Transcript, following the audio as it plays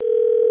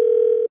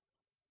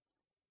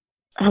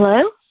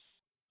Hello?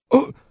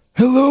 Oh,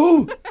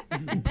 hello?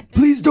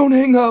 Please don't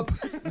hang up.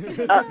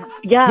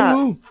 Yeah.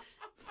 Hello?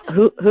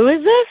 Who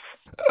is this?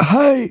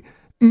 Hi,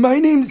 my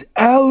name's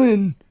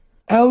Alan.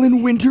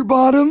 Alan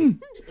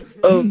Winterbottom.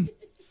 Do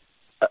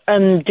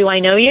I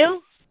know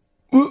you?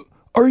 Well,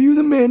 are you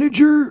the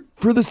manager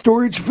for the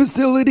storage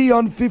facility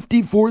on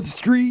 54th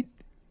Street?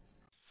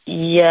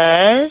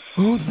 Yes.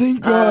 Oh,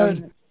 thank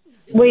God.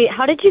 Wait,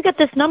 how did you get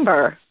this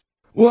number?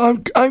 Well,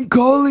 I'm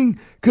calling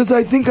because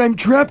I think I'm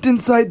trapped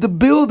inside the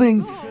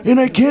building and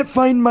I can't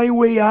find my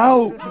way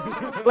out.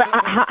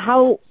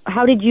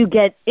 How did you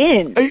get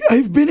in?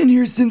 I've been in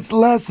here since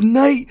last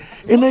night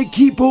and I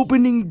keep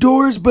opening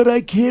doors, but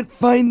I can't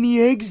find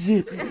the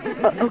exit.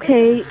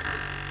 Okay.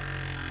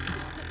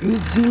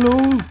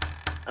 Hello?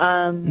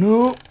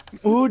 No.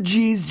 Oh,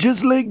 geez,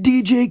 just like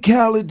DJ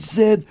Khaled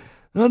said,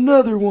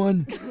 another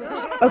one.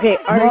 Okay,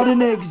 Not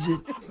an exit.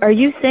 are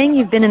you saying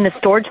you've been in the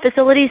storage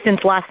facility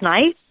since last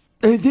night?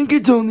 I think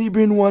it's only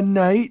been one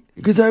night,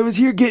 because I was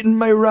here getting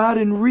my rod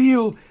and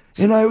reel,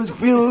 and I was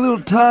feeling a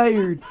little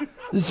tired.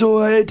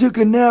 So I took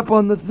a nap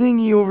on the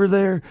thingy over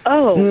there.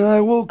 Oh, And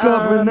I woke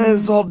up and then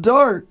it's all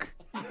dark.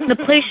 The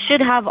place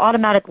should have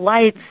automatic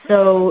lights,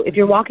 so if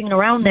you're walking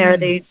around there,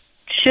 they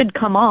should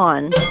come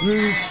on.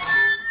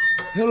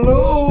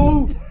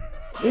 Hello?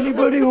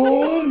 Anybody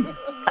home?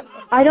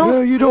 I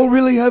don't, You don't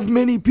really have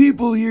many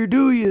people here,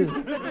 do you?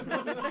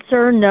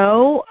 sir,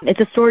 no. It's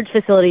a storage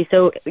facility,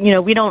 so,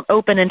 we don't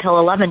open until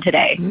 11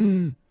 today.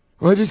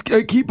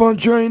 I keep on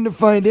trying to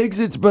find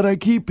exits, but I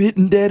keep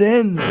hitting dead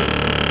ends.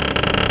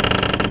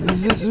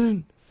 Is this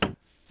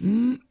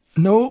it?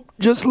 Nope,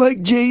 just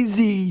like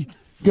Jay-Z.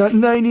 Got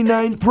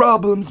 99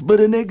 problems, but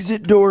an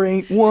exit door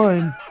ain't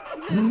one.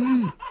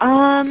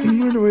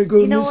 Where do I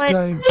go this what?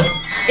 time?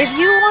 If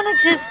you want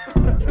to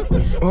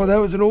just... Oh, that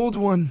was an old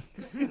one.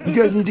 You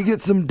guys need to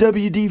get some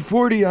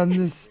WD-40 on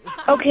this.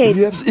 Okay,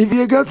 If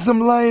you got some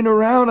lying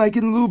around, I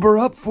can lube her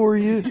up for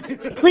you.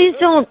 please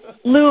don't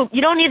lube.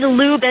 You don't need to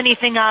lube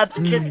anything up.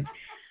 Just,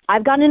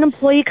 I've got an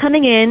employee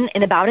coming in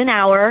about an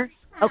hour.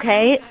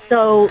 Okay,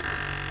 so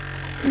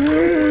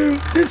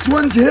This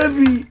one's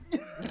heavy.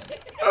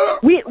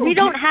 we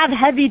don't have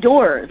heavy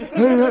doors.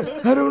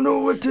 I don't know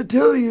what to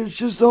tell you. It's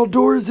just all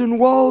doors and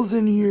walls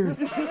in here.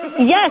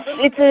 Yes,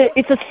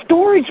 it's a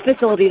storage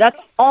facility. That's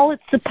all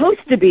it's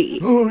supposed to be.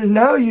 Oh,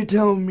 now you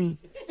tell me.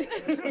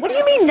 What do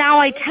you mean now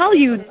I tell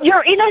you?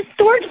 You're in a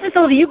storage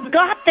facility. You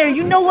got there.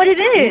 You know what it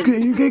is.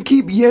 Okay, you gonna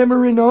keep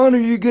yammering on or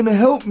you're gonna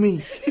help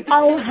me?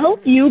 I'll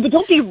help you, but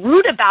don't be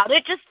rude about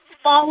it. Just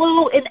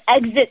follow an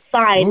exit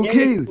sign.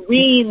 Okay. There's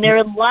green.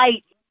 There's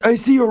light. I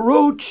see a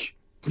roach.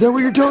 Is that what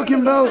you're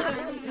talking about?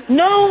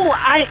 No,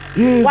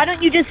 Yeah. Why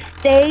don't you just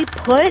stay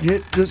put? Yeah,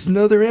 just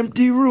another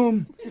empty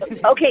room.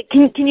 Okay,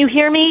 can you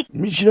hear me?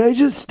 Should I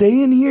just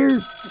stay in here?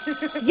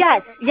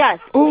 Yes.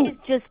 Oh, Please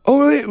just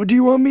wait, do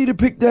you want me to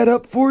pick that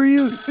up for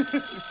you?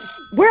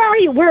 where are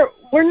you?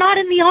 We're not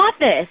in the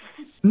office.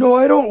 No,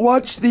 I don't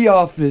watch The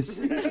Office.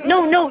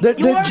 No.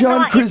 That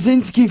John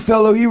Krasinski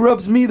fellow, he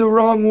rubs me the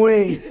wrong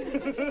way.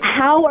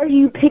 How are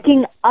you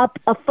picking up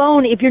a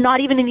phone if you're not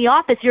even in the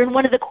office? You're in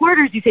one of the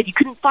quarters. You said you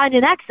couldn't find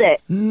an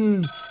exit.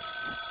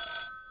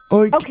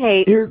 Oh,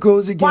 Okay. Here it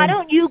goes again. Why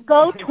don't you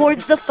go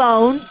towards the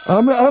phone?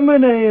 I'm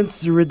gonna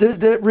answer it.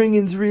 That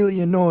ringing's really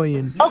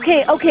annoying.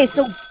 Okay,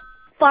 so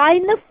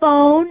find the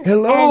phone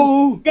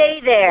Hello? and stay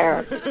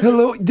there.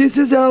 Hello, this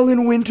is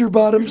Alan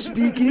Winterbottom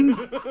speaking.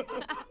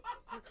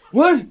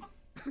 What?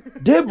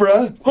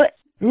 Deborah? What?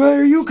 Why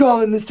are you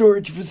calling the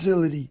storage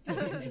facility?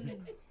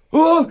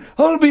 Oh,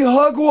 I'll be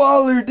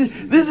hog-wallered.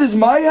 This is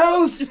my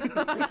house?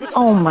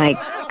 Oh my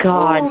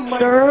God,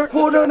 sir.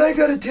 Hold on, I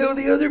gotta tell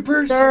the other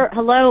person. Sir,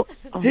 hello?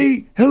 Oh,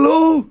 Hey,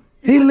 hello?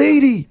 Hey,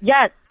 lady.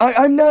 yes.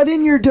 I'm not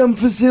in your dumb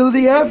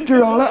facility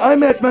after all.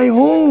 I'm at my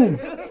home.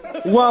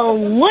 Well,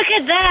 look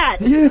at that.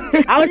 Yeah.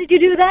 How did you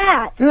do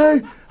that?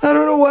 I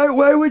don't know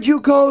why would you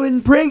call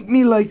and prank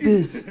me like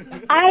this?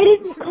 I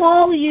didn't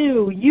call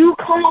you. You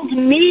called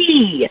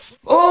me.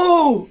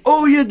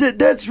 Oh yeah,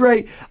 that's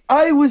right.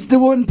 I was the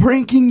one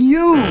pranking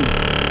you.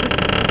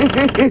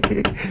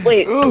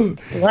 Wait, Oh,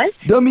 what?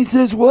 dummy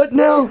says what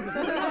now?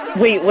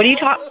 Wait, what are you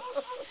talking?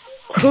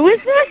 Who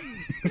is this?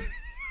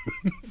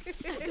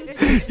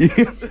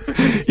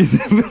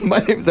 My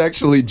name's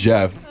actually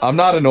Jeff. I'm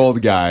not an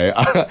old guy.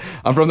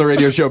 I'm from the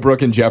radio show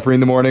Brooke and Jeffrey in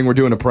the morning. We're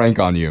doing a prank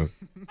on you.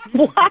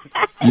 What?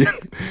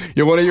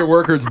 Yeah, one of your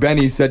workers,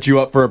 Benny, set you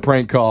up for a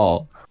prank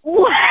call.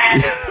 What?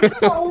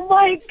 Oh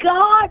my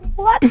God!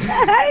 What the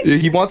heck?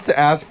 He wants to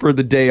ask for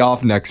the day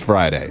off next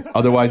Friday.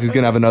 Otherwise, he's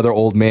going to have another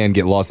old man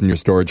get lost in your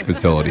storage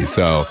facility.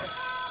 So,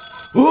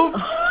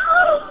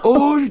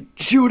 Oh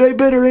shoot, I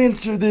better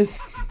answer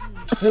this.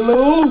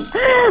 Hello?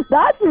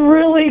 That's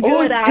really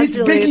good, It's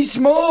actually. Biggie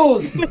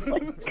Smalls.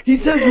 He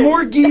says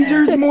more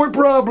geezers, more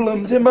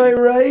problems. Am I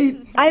right?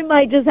 I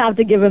might just have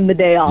to give him the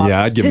day off.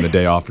 yeah, I'd give him the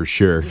day off for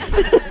sure.